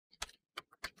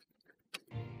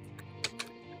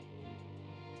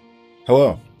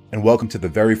Hello, and welcome to the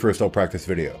very first I'll Practice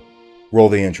video. Roll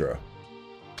the intro.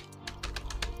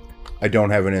 I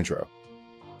don't have an intro.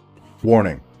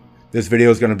 Warning, this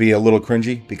video is going to be a little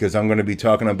cringy because I'm going to be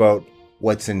talking about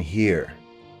what's in here.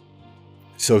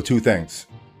 So two things.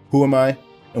 Who am I,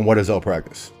 and what is I'll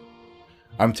Practice?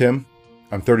 I'm Tim,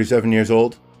 I'm 37 years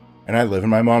old, and I live in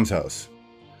my mom's house.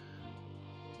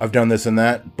 I've done this and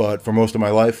that, but for most of my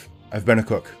life, I've been a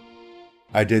cook.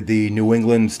 I did the New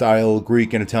England style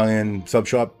Greek and Italian sub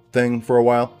shop thing for a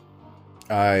while.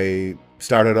 I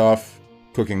started off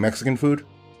cooking Mexican food.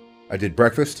 I did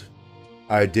breakfast.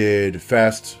 I did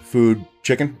fast food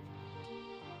chicken.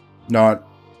 Not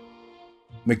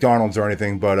McDonald's or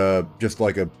anything, but just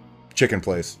like a chicken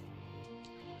place.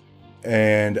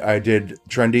 And I did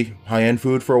trendy high-end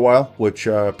food for a while, which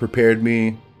prepared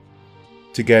me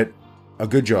to get a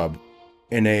good job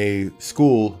in a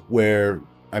school where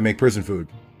I make prison food.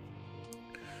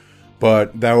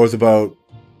 But that was about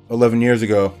 11 years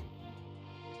ago,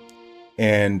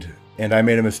 and I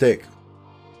made a mistake.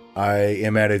 I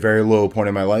am at a very low point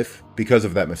in my life because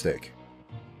of that mistake.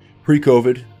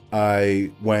 Pre-COVID,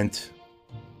 I went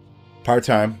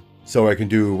part-time so I can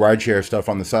do rideshare stuff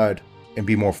on the side and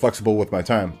be more flexible with my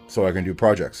time so I can do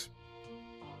projects.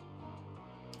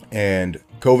 And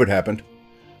COVID happened.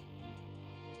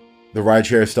 The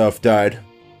rideshare stuff died,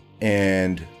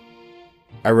 and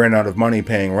I ran out of money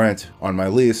paying rent on my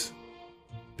lease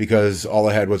because all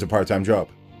I had was a part-time job.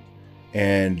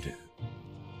 And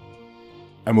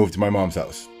I moved to my mom's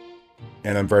house.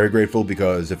 And I'm very grateful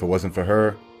because if it wasn't for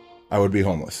her, I would be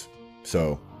homeless.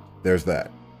 So there's that.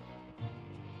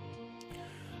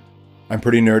 I'm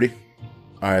pretty nerdy.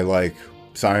 I like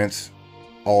science,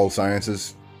 all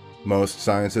sciences, most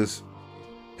sciences,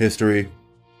 history,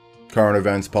 current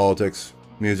events, politics,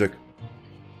 music.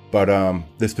 But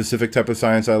the specific type of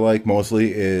science I like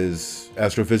mostly is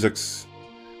astrophysics,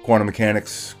 quantum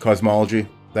mechanics, cosmology,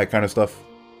 that kind of stuff.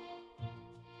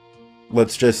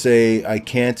 Let's just say I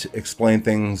can't explain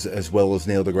things as well as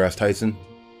Neil deGrasse Tyson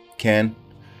can,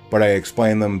 but I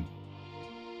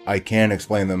can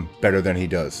explain them better than he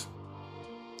does.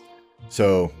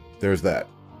 So there's that.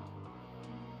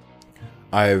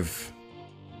 I've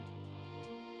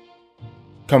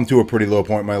come to a pretty low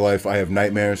point in my life. I have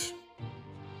nightmares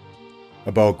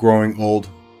about growing old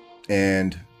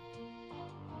and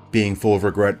being full of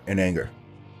regret and anger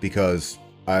because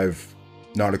I've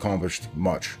not accomplished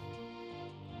much.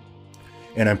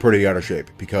 And I'm pretty out of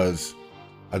shape because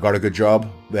I got a good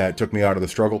job that took me out of the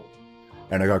struggle,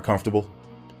 and I got comfortable,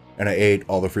 and I ate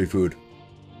all the free food.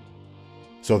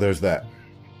 So there's that.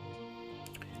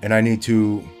 And I need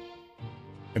to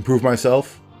improve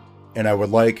myself, and I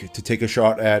would like to take a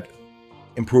shot at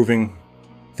improving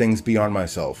things beyond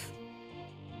myself,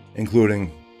 including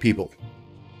people,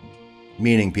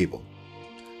 meaning people.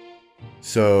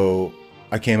 So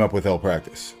I came up with I'll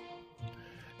Practice.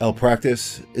 I'll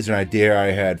Practice is an idea I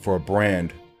had for a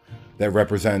brand that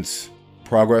represents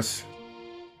progress,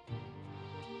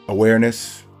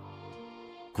 awareness,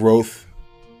 growth,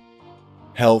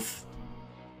 health,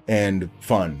 and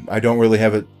fun. I don't really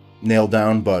have it nailed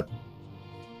down, but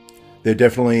there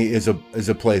definitely is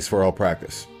a place for I'll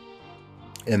Practice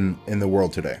in the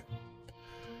world today.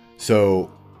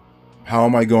 So how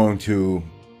am I going to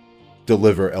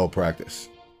deliver I'll Practice?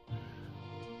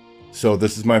 So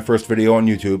this is my first video on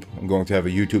YouTube. I'm going to have a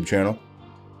YouTube channel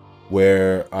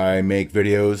where I make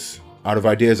videos out of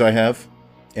ideas I have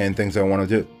and things I want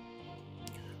to do.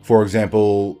 For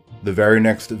example, the very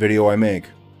next video I make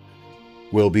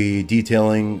will be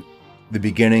detailing the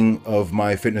beginning of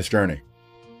my fitness journey.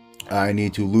 I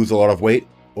need to lose a lot of weight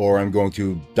or I'm going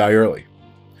to die early.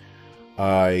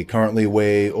 I currently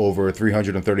weigh over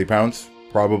 330 pounds,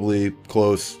 probably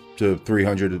close to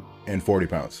 340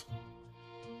 pounds.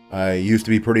 I used to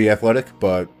be pretty athletic,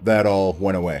 but that all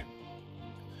went away.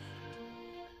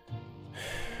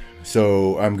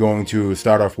 So I'm going to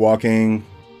start off walking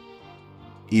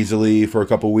easily for a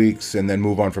couple weeks and then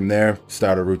move on from there,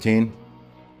 start a routine.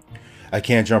 I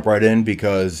can't jump right in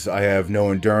because I have no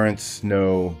endurance,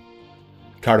 no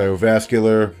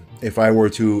cardiovascular. If I were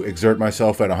to exert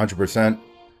myself at 100%,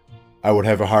 I would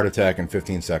have a heart attack in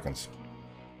 15 seconds.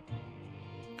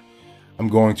 I'm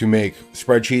going to make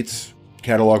spreadsheets,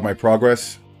 catalog my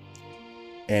progress,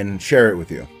 and share it with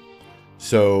you.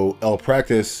 So I'll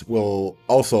Practice will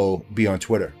also be on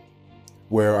Twitter,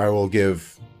 where I will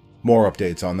give more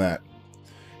updates on that.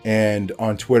 And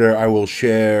on Twitter, I will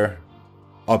share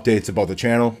updates about the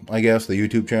channel, I guess, the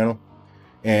YouTube channel.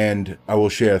 And I will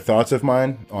share thoughts of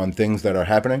mine on things that are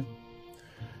happening.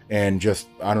 And just,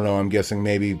 I don't know, I'm guessing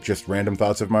maybe just random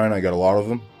thoughts of mine. I got a lot of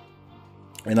them.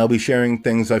 And I'll be sharing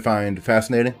things I find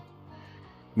fascinating.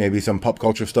 Maybe some pop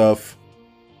culture stuff,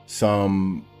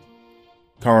 some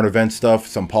current event stuff,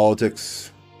 some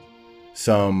politics,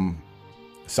 some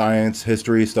science,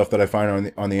 history, stuff that I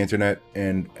find on the internet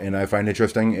and I find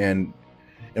interesting. And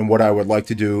what I would like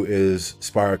to do is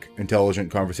spark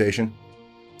intelligent conversation.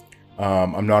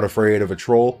 I'm not afraid of a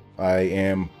troll. I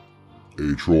am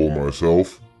a troll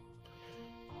myself.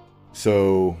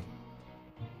 So,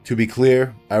 to be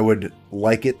clear, I would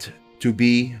like it to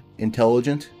be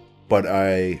intelligent, but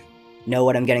I know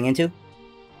what I'm getting into.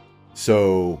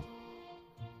 So,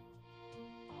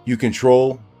 you can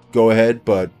troll, go ahead,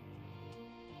 but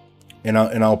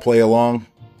I'll play along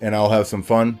and I'll have some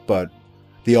fun, but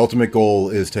the ultimate goal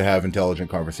is to have intelligent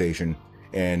conversation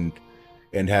and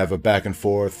have a back and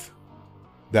forth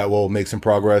that will make some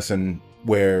progress and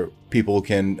where people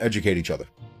can educate each other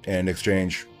and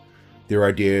exchange their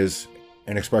ideas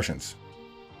and expressions.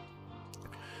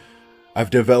 I've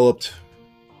developed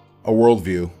a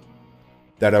worldview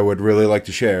that I would really like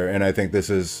to share, and I think this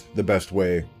is the best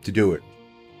way to do it.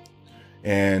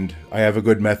 And I have a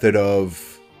good method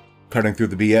of cutting through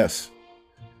the BS.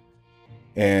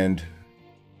 And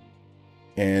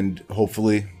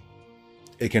hopefully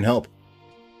it can help.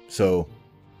 So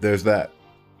there's that.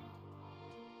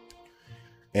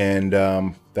 And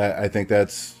that I think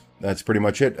that's pretty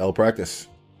much it. I'll practice.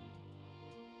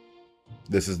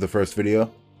 This is the first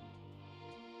video.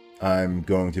 I'm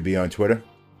going to be on Twitter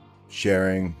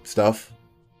sharing stuff.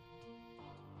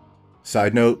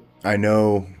 Side note, I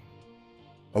know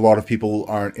a lot of people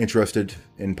aren't interested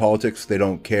in politics. They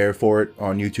don't care for it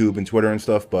on YouTube and Twitter and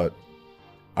stuff, but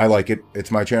I like it.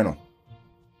 It's my channel.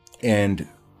 And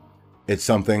it's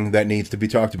something that needs to be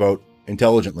talked about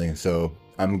intelligently. So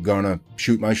I'm gonna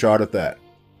shoot my shot at that.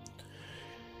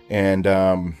 And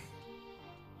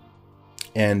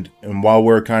while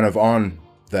we're kind of on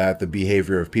that, the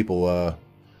behavior of people,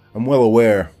 I'm well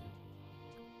aware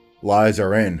lies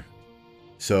are in.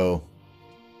 So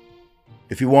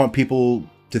if you want people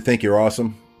to think you're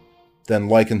awesome, then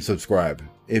like and subscribe.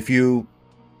 If you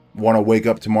want to wake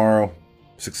up tomorrow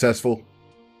successful,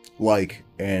 like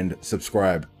and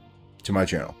subscribe to my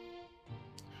channel.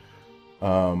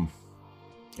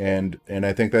 And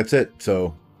I think that's it.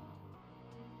 So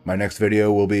my next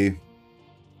video will be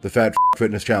the Fat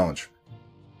Fitness Challenge.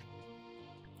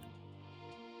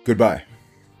 Goodbye.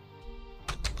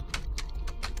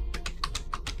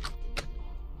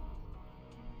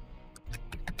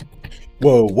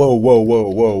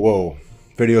 Whoa.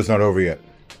 Video's not over yet.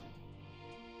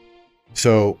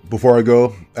 So before I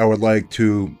go, I would like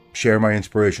to share my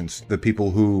inspirations, the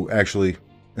people who actually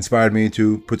inspired me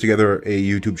to put together a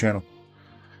YouTube channel,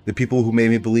 the people who made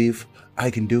me believe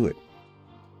I can do it.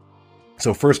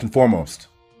 So first and foremost,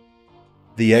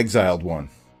 the exiled one,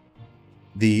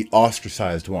 the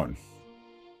ostracized one,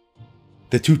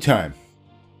 the two-time,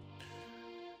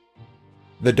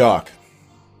 the Doc,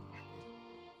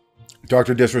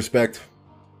 Dr. Disrespect.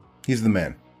 He's the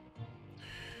man.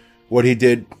 What he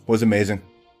did was amazing.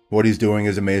 What he's doing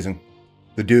is amazing.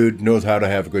 The dude knows how to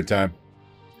have a good time,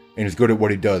 and he's good at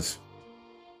what he does.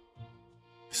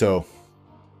 So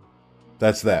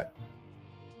that's that.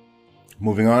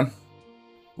 Moving on.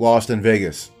 Lost in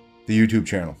Vegas, the YouTube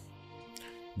channel.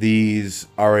 These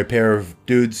are a pair of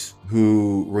dudes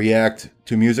who react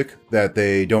to music that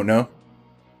they don't know.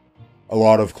 A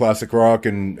lot of classic rock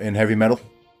and heavy metal.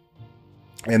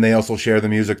 And they also share the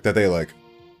music that they like.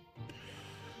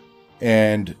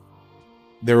 And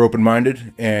they're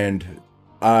open-minded, and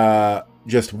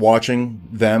just watching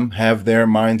them have their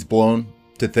minds blown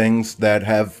to things that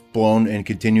have blown and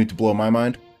continue to blow my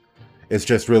mind, it's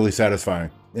just really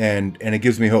satisfying. And it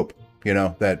gives me hope, you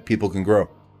know, that people can grow.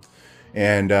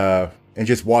 And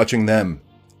just watching them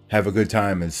have a good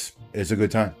time is a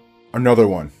good time. Another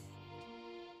one.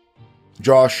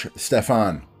 Josh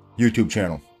Stefan, YouTube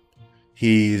channel.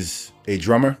 He's a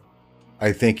drummer.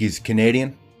 I think he's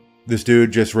Canadian. This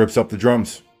dude just rips up the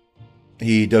drums.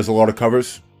 He does a lot of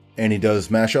covers, and he does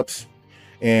mashups,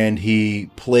 and he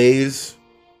plays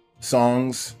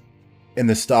songs in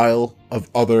the style of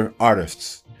other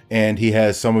artists. And he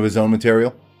has some of his own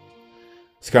material.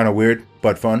 It's kind of weird,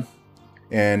 but fun.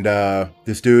 And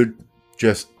this dude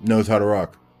just knows how to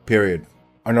rock, period.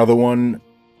 Another one,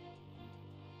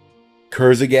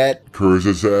 Kurzagazist.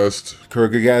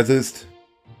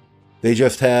 They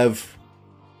just have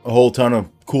a whole ton of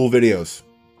cool videos,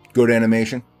 good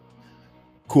animation,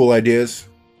 cool ideas.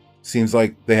 Seems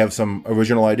like they have some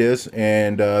original ideas,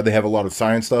 and they have a lot of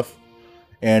science stuff,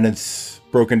 and it's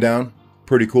broken down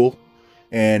pretty cool,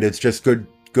 and it's just good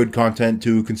content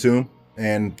to consume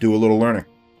and do a little learning.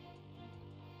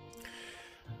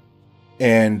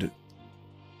 And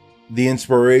the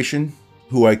inspiration,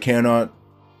 who I cannot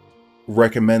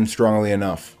recommend strongly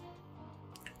enough,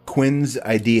 Quinn's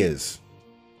Ideas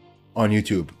on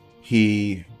YouTube.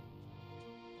 He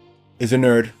is a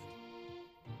nerd,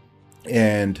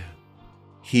 and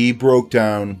he broke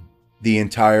down the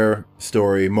entire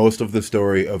story, most of the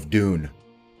story of Dune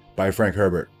by Frank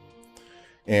Herbert.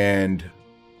 And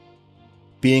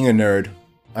being a nerd,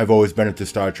 I've always been into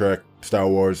Star Trek, Star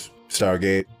Wars,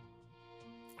 Stargate,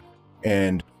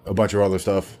 and a bunch of other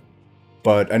stuff,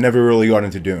 but I never really got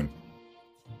into Dune.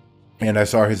 And I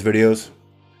saw his videos,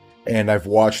 and I've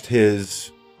watched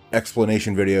his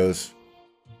explanation videos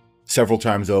several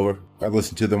times over. I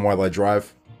listen to them while I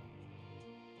drive.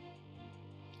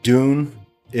 Dune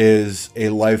is a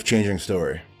life-changing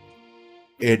story.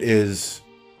 It is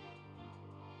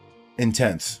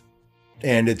intense,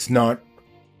 and it's not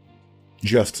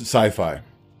just sci-fi.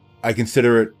 I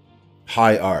consider it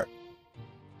high art.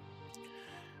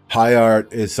 High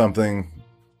art is something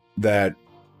that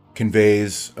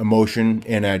conveys emotion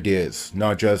and ideas,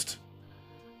 not just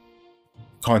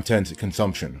content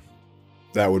consumption.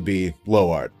 That would be low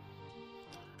art.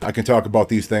 I can talk about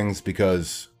these things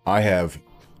because I have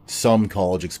some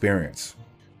college experience.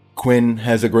 Quinn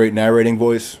has a great narrating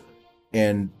voice,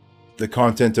 and the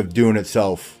content of Dune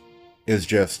itself is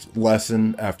just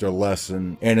lesson after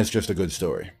lesson, and it's just a good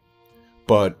story.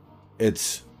 But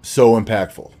it's so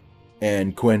impactful,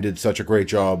 and Quinn did such a great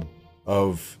job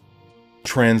of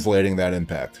translating that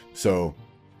impact. So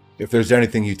if there's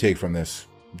anything you take from this,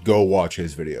 go watch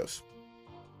his videos.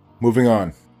 Moving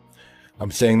on.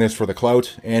 I'm saying this for the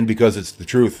clout and because it's the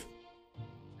truth.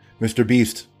 Mr.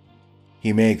 Beast.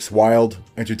 He makes wild,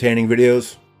 entertaining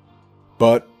videos,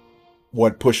 but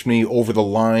what pushed me over the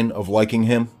line of liking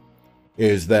him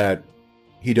is that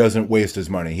he doesn't waste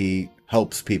his money. He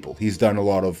helps people. He's done a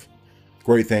lot of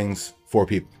great things for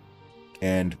people,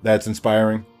 and that's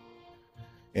inspiring,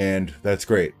 and that's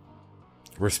great.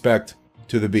 Respect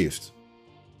to the Beast.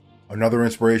 Another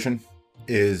inspiration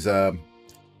is the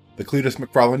Cletus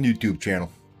McFarlane YouTube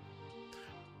channel.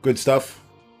 Good stuff.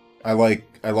 I like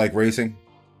racing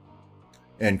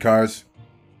and cars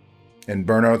and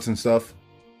burnouts and stuff.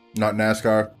 Not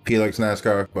NASCAR. He likes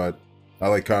NASCAR, but I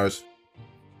like cars.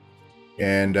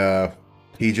 And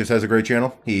he just has a great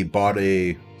channel. He bought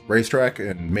a racetrack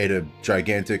and made a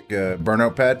gigantic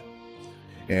burnout pad,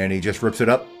 and he just rips it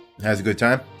up, has a good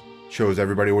time, shows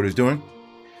everybody what he's doing,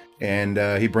 and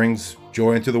he brings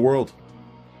joy into the world,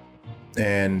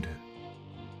 and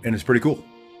it's pretty cool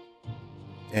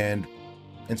and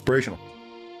inspirational.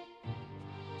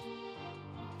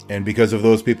 And because of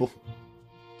those people,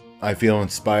 I feel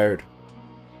inspired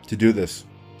to do this,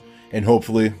 and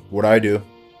hopefully what I do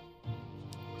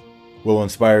will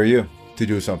inspire you to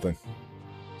do something.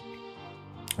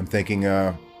 I'm thinking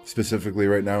specifically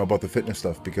right now about the fitness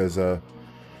stuff, because I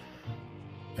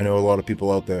know a lot of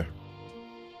people out there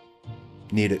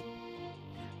need it.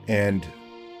 And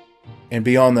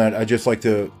beyond that, I'd just like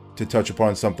to touch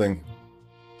upon something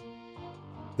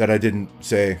that I didn't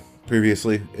say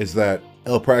previously, is that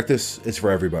L Practice is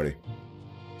for everybody.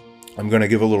 I'm going to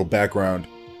give a little background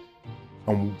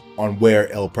on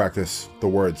where L Practice, the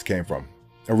words, came from.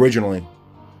 Originally,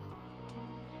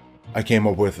 I came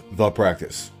up with The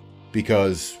Practice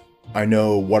because I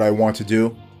know what I want to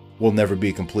do will never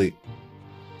be complete.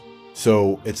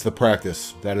 So it's the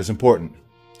practice that is important.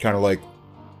 Kind of like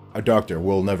a doctor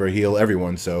will never heal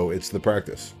everyone, so it's the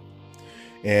practice.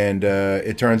 And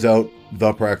it turns out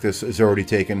The Practice is already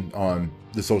taken on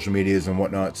the social medias and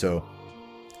whatnot, so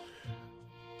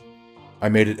I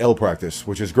made it L Practice,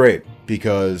 which is great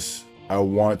because I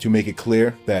want to make it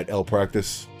clear that L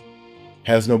Practice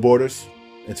has no borders.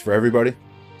 It's for everybody.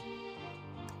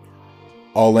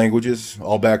 All languages,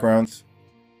 all backgrounds.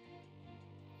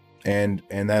 And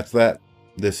that's that.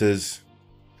 This is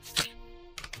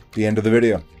the end of the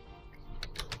video.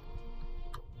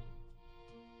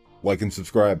 Like and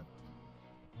subscribe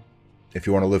if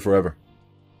you want to live forever.